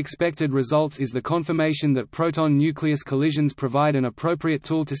 Among the expected results is the confirmation that proton-nucleus collisions provide an appropriate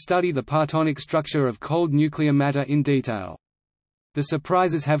tool to study the partonic structure of cold nuclear matter in detail. The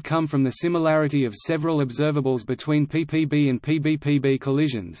surprises have come from the similarity of several observables between PPB and PBPB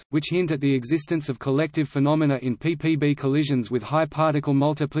collisions, which hint at the existence of collective phenomena in PPB collisions with high particle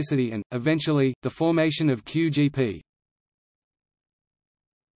multiplicity and, eventually, the formation of QGP.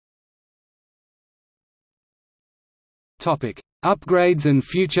 Upgrades and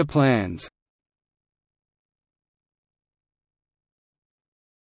future plans.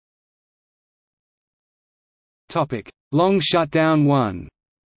 Long shutdown 1.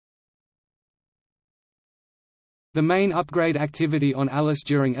 The main upgrade activity on ALICE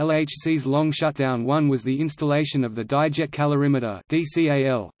during LHC's long shutdown 1 was the installation of the Dijet Calorimeter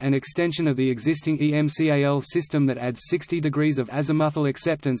 (DCAL), an extension of the existing EMCAL system that adds 60 degrees of azimuthal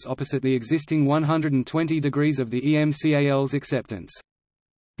acceptance opposite the existing 120 degrees of the EMCAL's acceptance.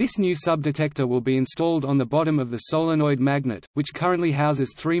 This new subdetector will be installed on the bottom of the solenoid magnet, which currently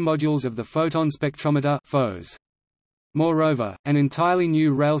houses 3 modules of the Photon spectrometer (PHOS). Moreover, an entirely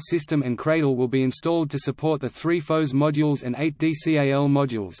new rail system and cradle will be installed to support the 3 PHOS modules and 8 DCAL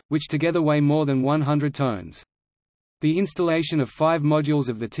modules, which together weigh more than 100 tons. The installation of 5 modules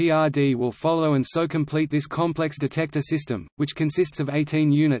of the TRD will follow and so complete this complex detector system, which consists of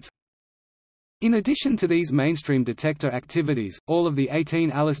 18 units. In addition to these mainstream detector activities, all of the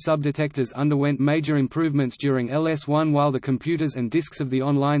 18 ALICE subdetectors underwent major improvements during LS1 while the computers and disks of the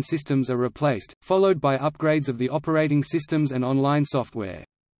online systems are replaced, followed by upgrades of the operating systems and online software.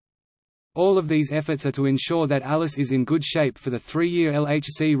 All of these efforts are to ensure that ALICE is in good shape for the 3-year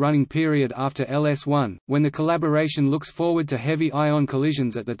LHC running period after LS1, when the collaboration looks forward to heavy ion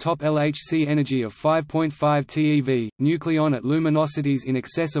collisions at the top LHC energy of 5.5 TeV, nucleon at luminosities in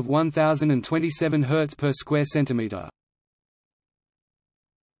excess of 1027 Hz per square centimeter.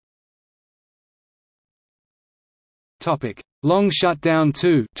 Long shutdown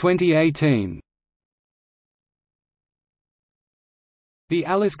 2 2018. The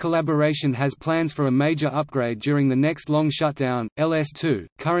ALICE collaboration has plans for a major upgrade during the next long shutdown, LS2,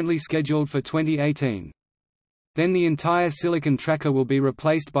 currently scheduled for 2018. Then the entire silicon tracker will be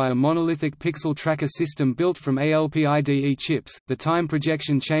replaced by a monolithic pixel tracker system built from ALPIDE chips. The time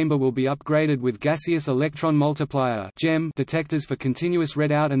projection chamber will be upgraded with gaseous electron multiplier (GEM) detectors for continuous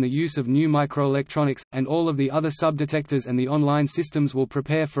readout and the use of new microelectronics, and all of the other subdetectors and the online systems will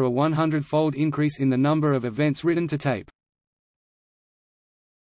prepare for a 100-fold increase in the number of events written to tape.